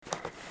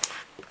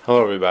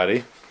Hello,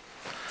 everybody.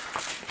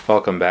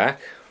 Welcome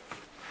back.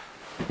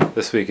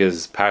 This week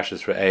is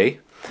Parshas Re'eh,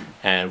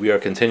 and we are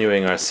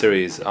continuing our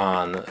series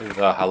on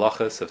the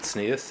halachas of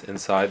tznius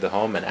inside the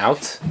home and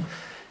out.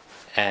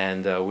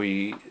 And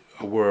we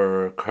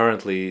were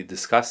currently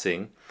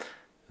discussing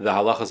the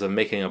halachas of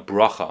making a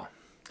bracha,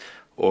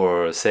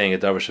 or saying a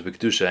davar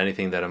shebekdusha,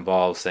 anything that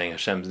involves saying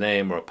Hashem's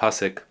name or a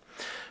pasuk,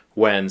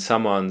 when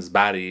someone's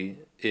body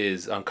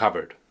is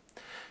uncovered.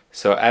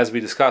 So as we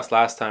discussed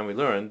last time, we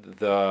learned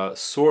the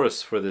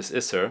source for this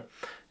Isser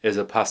is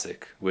a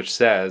pasuk, which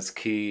says,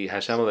 Ki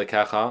Hashem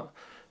Elokecha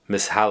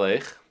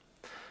mishalech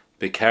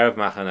b'kerev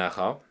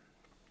machanecha.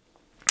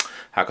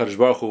 HaKadosh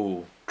Baruch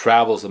Hu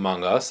travels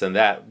among us, and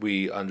that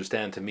we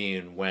understand to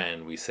mean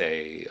when we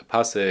say a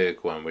pasuk,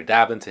 when we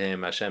daven to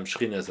Him, Hashem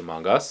Shechina is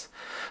among us.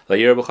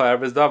 La'yir b'chol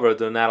erves davar,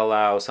 do not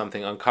allow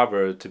something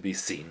uncovered to be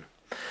seen.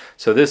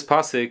 So this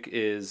pasuk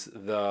is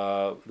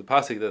the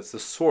pasuk that's the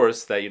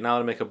source that you're not allowed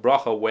to make a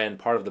bracha when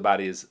part of the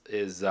body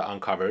is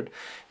uncovered,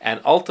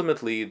 and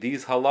ultimately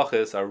these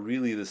halachas are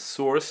really the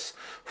source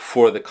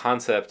for the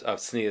concept of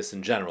tznius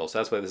in general. So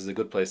that's why this is a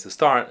good place to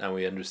start, and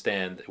we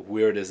understand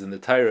where it is in the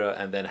Torah,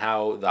 and then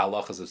how the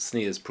halachas of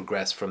tznius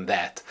progress from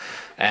that,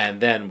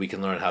 and then we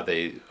can learn how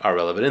they are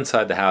relevant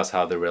inside the house,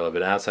 how they're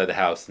relevant outside the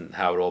house, and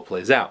how it all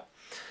plays out.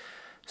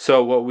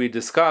 So what we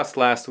discussed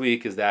last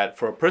week is that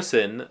for a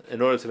person,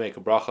 in order to make a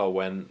bracha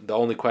when the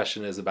only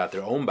question is about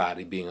their own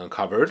body being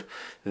uncovered,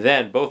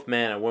 then both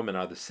man and woman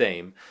are the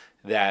same,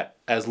 that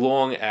as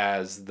long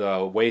as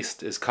the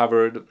waist is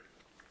covered,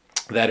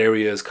 that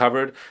area is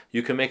covered,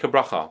 you can make a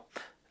bracha.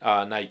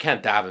 Now you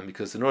can't daven,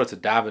 because in order to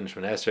daven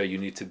Shemona Esrei you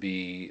need to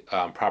be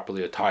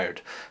properly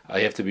attired.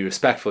 You have to be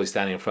respectfully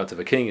standing in front of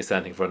a king, you're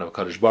standing in front of a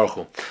Kadosh Baruch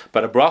Hu.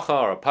 But a bracha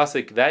or a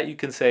pasuk, that you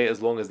can say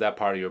as long as that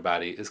part of your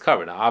body is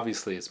covered. Now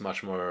obviously it's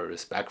much more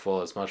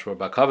respectful, it's much more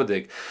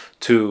bakavadik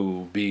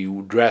to be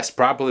dressed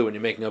properly when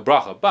you're making a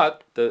bracha.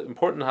 But the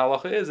important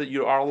halacha is that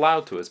you are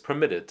allowed to, it's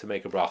permitted to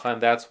make a bracha,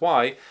 and that's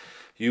why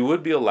you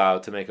would be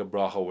allowed to make a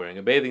bracha wearing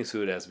a bathing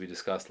suit, as we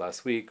discussed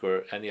last week,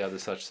 or any other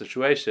such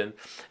situation.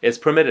 It's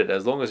permitted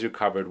as long as you're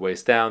covered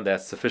waist down.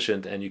 That's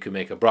sufficient, and you can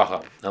make a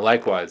bracha. And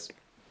likewise,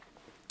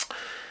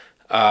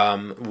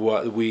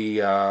 what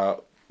we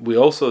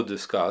also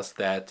discussed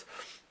that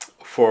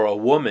for a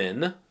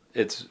woman,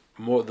 it's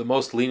the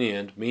most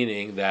lenient,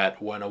 meaning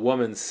that when a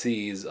woman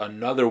sees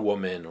another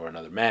woman, or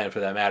another man for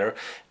that matter,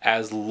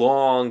 as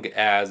long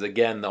as,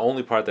 again, the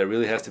only part that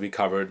really has to be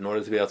covered in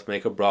order to be able to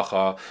make a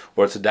bracha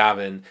or to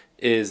daven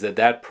is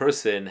that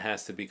person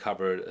has to be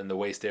covered in the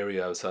waist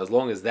area. So as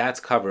long as that's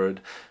covered,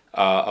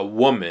 a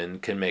woman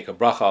can make a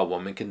bracha, a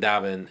woman can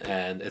daven,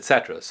 and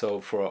etc. So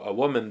for a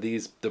woman,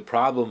 the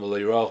problem with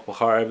l'yiroch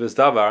b'char erves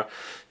davar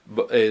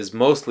is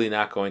mostly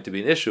not going to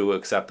be an issue,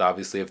 except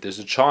obviously if there's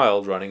a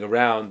child running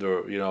around,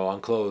 or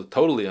unclothed,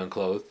 totally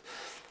unclothed,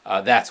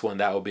 that's when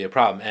that will be a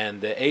problem.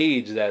 And the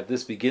age that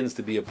this begins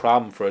to be a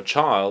problem for a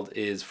child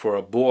is for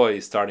a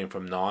boy starting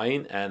from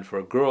 9, and for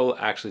a girl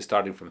actually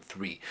starting from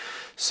 3.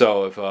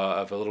 So if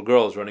a little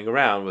girl is running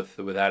around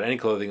without any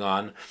clothing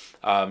on,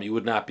 you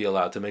would not be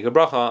allowed to make a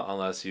bracha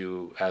unless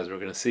you, as we're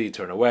going to see,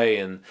 turn away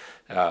and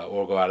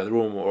or go out of the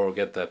room, or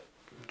get the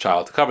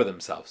child to cover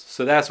themselves.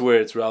 So that's where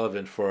it's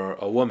relevant for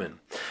a woman.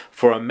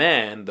 For a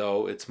man,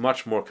 though, it's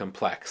much more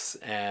complex,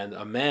 and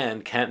a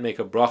man can't make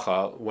a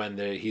bracha when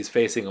he's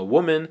facing a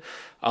woman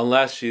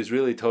unless she's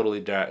really totally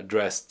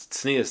dressed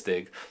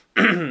tzniustig,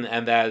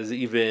 and that is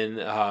even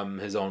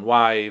his own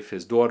wife,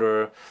 his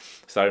daughter,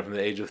 starting from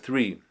the age of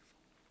 3.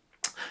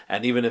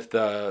 And even if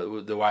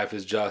the wife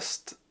is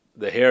just,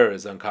 the hair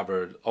is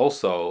uncovered,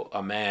 also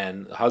a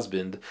man,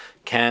 husband,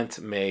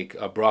 can't make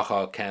a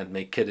bracha, can't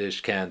make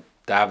kiddush, can't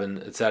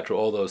daven, etc.,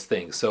 all those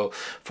things. So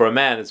for a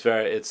man, it's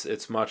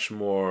much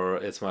more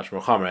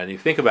chomer. And you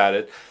think about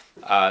it,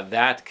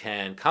 that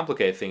can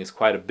complicate things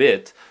quite a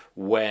bit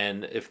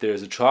if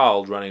there's a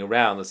child running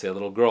around, let's say a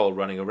little girl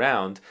running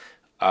around,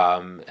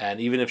 and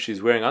even if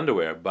she's wearing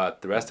underwear,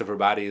 but the rest of her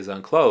body is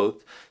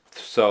unclothed.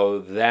 So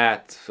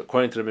that,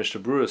 according to the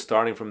Mishnah Berurah,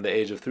 starting from the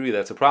age of 3,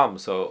 that's a problem.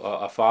 So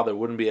a father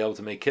wouldn't be able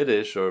to make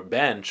kiddush or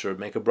bench or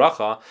make a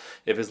bracha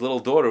if his little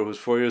daughter, who's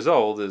 4 years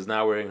old, is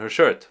now wearing her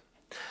shirt.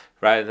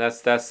 Right, that's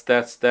according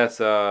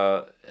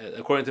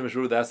to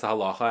Mishru, that's the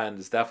halacha, and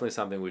it's definitely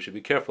something we should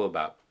be careful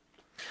about.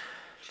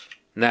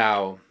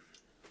 Now,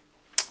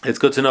 it's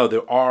good to know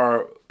there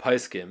are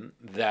paiskim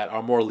that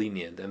are more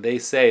lenient, and they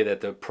say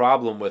that the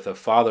problem with a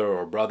father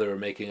or brother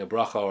making a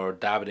bracha or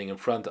davening in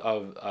front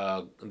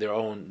of their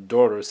own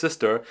daughter or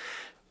sister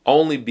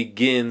only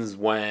begins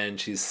when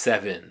she's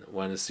 7,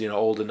 when it's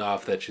old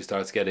enough that she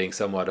starts getting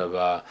somewhat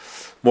of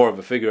more of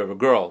a figure of a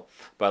girl.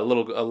 But a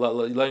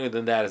little younger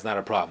than that is not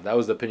a problem. That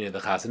was the opinion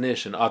of the Chazon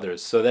Ish and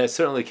others. So that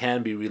certainly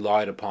can be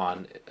relied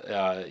upon.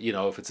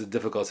 If it's a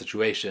difficult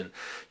situation,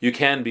 you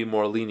can be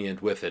more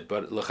lenient with it.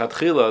 But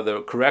l'chatchila,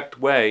 the correct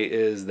way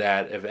is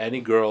that if any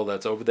girl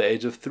that's over the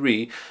age of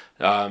 3,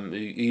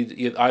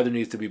 it either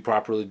needs to be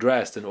properly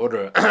dressed in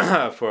order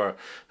for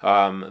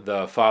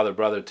the father,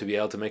 brother to be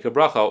able to make a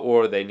bracha,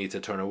 or they need to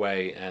turn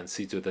away and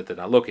see to it that they're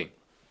not looking.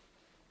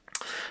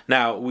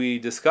 Now, we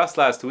discussed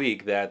last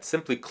week that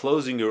simply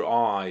closing your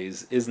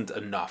eyes isn't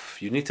enough.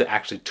 You need to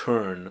actually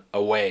turn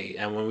away.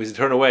 And when we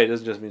turn away, it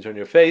doesn't just mean turn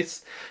your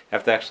face. You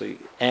have to actually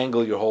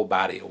angle your whole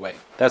body away.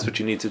 That's what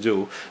you need to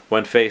do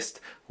when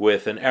faced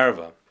with an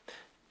erva.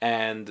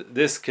 And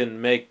this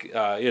can make,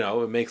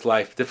 it makes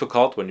life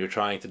difficult when you're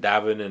trying to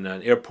daven in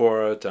an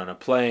airport, on a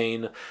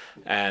plane,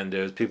 and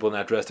there's people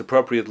not dressed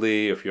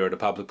appropriately. If you're at a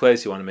public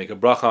place, you want to make a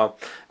bracha.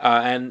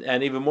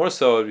 And even more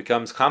so, it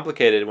becomes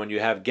complicated when you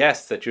have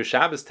guests at your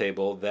Shabbos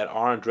table that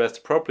aren't dressed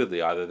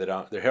appropriately. Either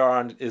their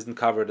hair isn't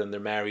covered and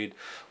they're married,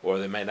 or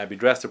they might not be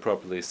dressed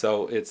appropriately.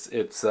 So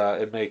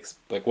it makes,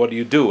 like, what do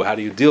you do? How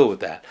do you deal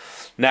with that?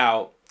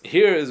 Now,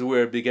 here is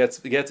where it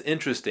gets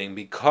interesting,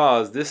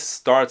 because this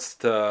starts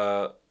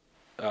to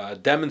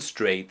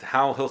demonstrate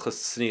how Hilchas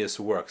Tznius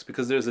works,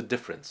 because there's a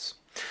difference.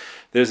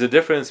 There's a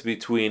difference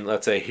between,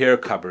 let's say, hair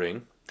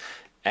covering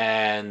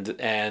and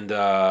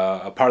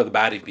a part of the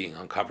body being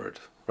uncovered,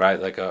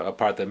 right? Like a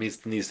part that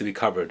needs to be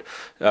covered,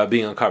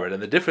 being uncovered.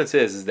 And the difference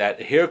is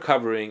that hair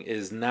covering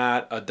is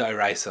not a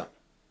deraisa.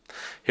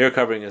 Hair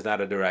covering is not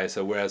a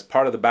deraisa, whereas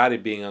part of the body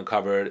being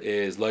uncovered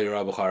is lo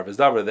yirah b'charav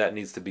v'davar, that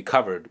needs to be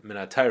covered, min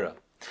ha'Torah.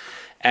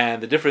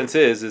 And the difference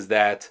is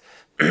that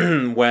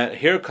when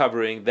hair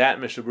covering, that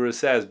Mishnah Berurah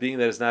says, being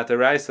that it's not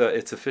deraisa,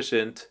 it's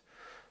sufficient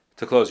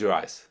to close your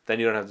eyes. Then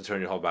you don't have to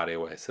turn your whole body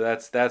away. So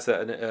that's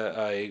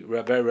a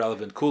very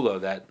relevant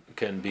kula that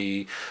can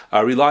be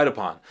relied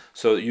upon.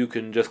 So you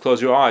can just close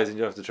your eyes and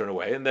you don't have to turn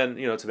away. And then,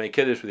 to make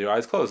kiddush with your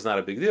eyes closed is not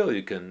a big deal.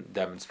 You can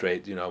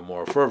demonstrate,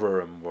 more fervor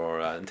and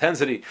more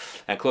intensity.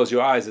 And close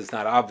your eyes is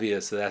not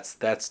obvious. So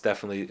that's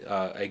definitely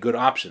a good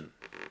option.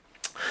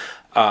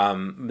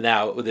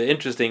 Now, the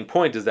interesting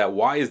point is that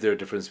why is there a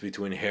difference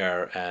between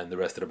hair and the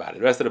rest of the body?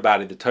 The rest of the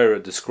body, the Torah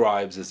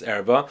describes as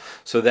erva,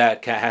 so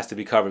that has to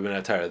be covered in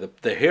a Torah.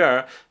 The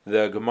hair,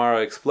 the Gemara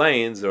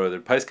explains, or the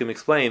Paiskim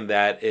explain,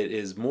 that it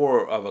is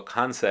more of a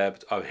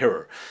concept of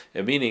hirer,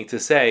 meaning to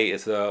say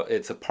it's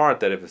a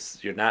part that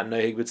if you're not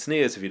nehig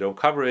b'tznius, if you don't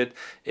cover it,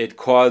 it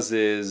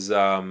causes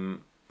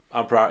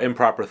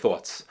improper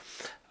thoughts.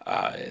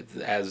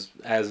 As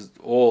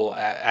all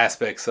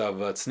aspects of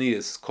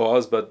tznius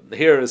cause, but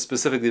here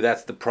specifically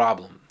that's the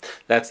problem.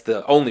 That's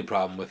the only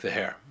problem with the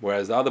hair.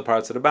 Whereas the other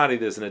parts of the body,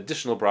 there's an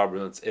additional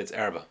problem. It's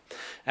erva.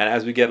 And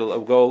as we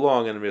go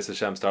along and Miras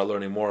Hashem start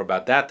learning more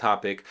about that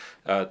topic,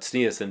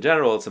 tznius in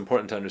general, it's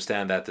important to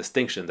understand that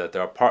distinction, that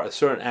there are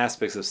certain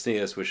aspects of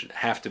tznius which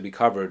have to be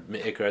covered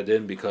me'ikar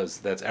din, because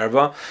that's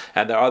erva,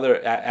 and there are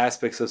other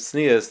aspects of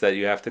tznius that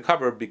you have to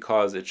cover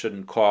because it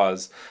shouldn't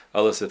cause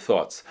illicit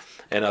thoughts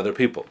in other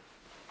people.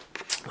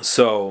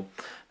 So,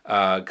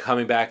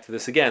 coming back to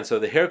this again, so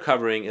the hair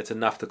covering, it's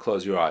enough to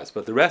close your eyes,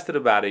 but the rest of the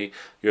body,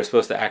 you're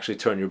supposed to actually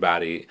turn your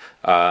body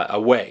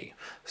away.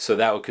 So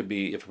that could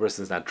be, if a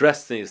person's not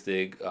dressed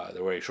tzniusdig,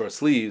 they're wearing short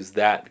sleeves,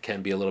 that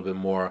can be a little bit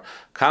more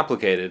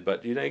complicated.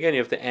 But again, you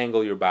have to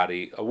angle your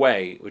body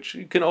away, which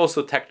you can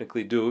also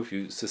technically do if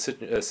you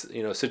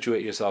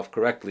situate yourself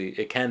correctly.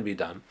 It can be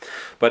done,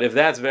 but if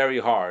that's very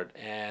hard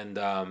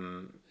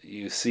and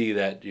you see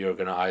that you're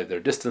going to either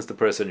distance the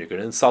person, you're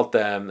going to insult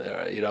them,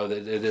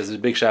 there's a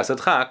big shas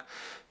adchak.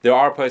 There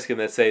are poskim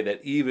that say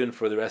that even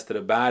for the rest of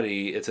the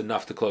body, it's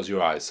enough to close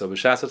your eyes. So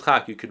b'shas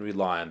adchak, you can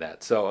rely on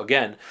that. So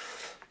again,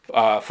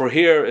 for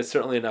here, it's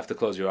certainly enough to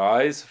close your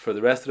eyes. For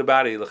the rest of the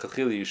body,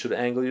 l'chachili, you should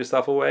angle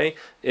yourself away.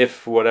 If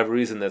for whatever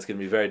reason that's going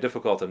to be very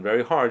difficult and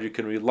very hard, you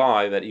can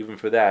rely that even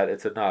for that,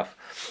 it's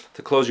enough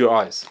to close your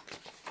eyes.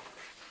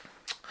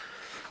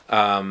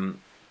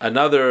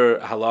 Another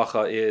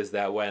halacha is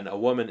that when a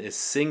woman is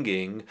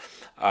singing,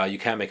 you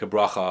can't make a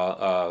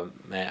bracha.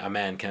 A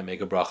man can't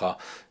make a bracha,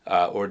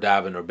 or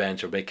daven, or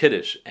bench, or beit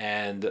kiddush.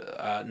 And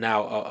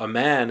now a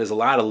man is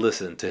allowed to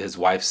listen to his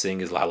wife sing.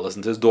 He's allowed to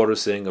listen to his daughter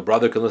sing. A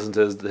brother can listen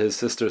to his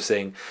sister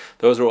sing.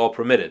 Those are all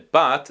permitted.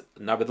 But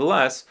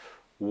nevertheless,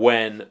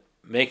 when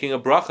making a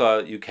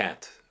bracha, you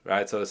can't.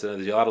 Right, so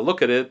you're allowed to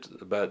look at it,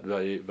 but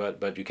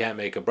you can't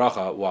make a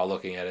bracha while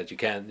looking at it. You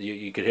can't.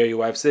 You could hear your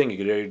wife sing, you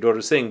could hear your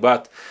daughter sing,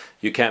 but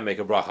you can't make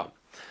a bracha.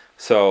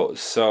 So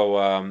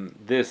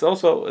this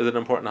also is an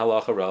important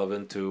halacha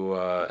relevant to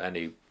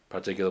any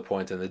particular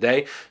point in the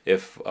day.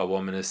 If a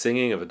woman is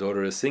singing, if a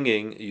daughter is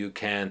singing, you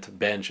can't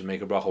bench and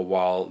make a bracha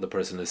while the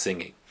person is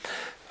singing.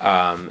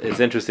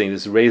 It's interesting,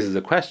 this raises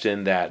a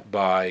question that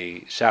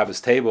by Shabbos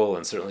table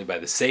and certainly by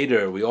the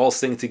Seder, we all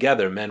sing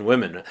together, men,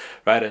 women,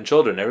 right, and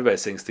children, everybody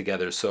sings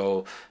together.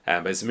 So,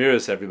 and by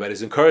Zemiros,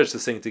 everybody's encouraged to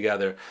sing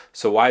together.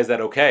 So why is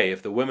that okay?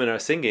 If the women are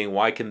singing,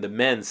 why can the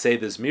men say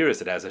the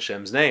Zemiros? It has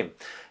Hashem's name.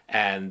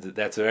 And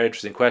that's a very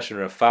interesting question.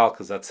 Rav Falk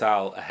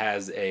Zatzal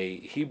has a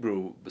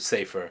Hebrew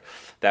sefer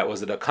that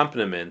was an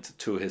accompaniment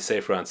to his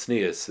sefer on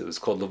Tznius. It was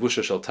called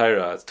Levusha Shel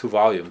Torah. It's 2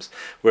 volumes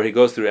where he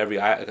goes through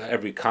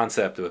every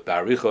concept with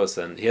Barichos,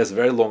 and he has a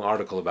very long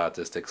article about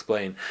this to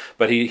explain.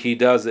 But he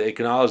does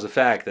acknowledge the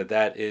fact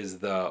that is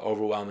the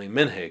overwhelming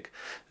minhag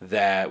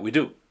that we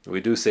do. We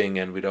do sing,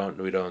 and that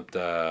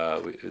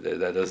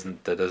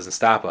doesn't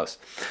stop us.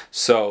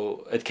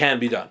 So it can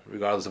be done,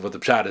 regardless of what the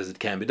pshat is. It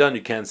can be done.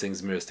 You can sing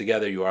Zmiris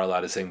together. You are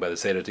allowed to sing by the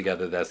Seder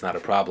together. That's not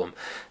a problem.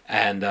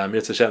 And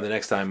Mitzvah Hashem, the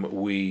next time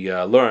we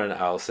learn,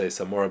 I'll say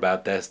some more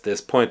about this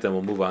point. Then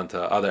we'll move on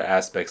to other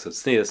aspects of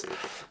Tznius,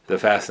 the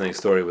fascinating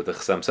story with the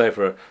Chassam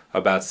Sofer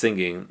about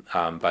singing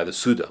by the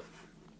Suda.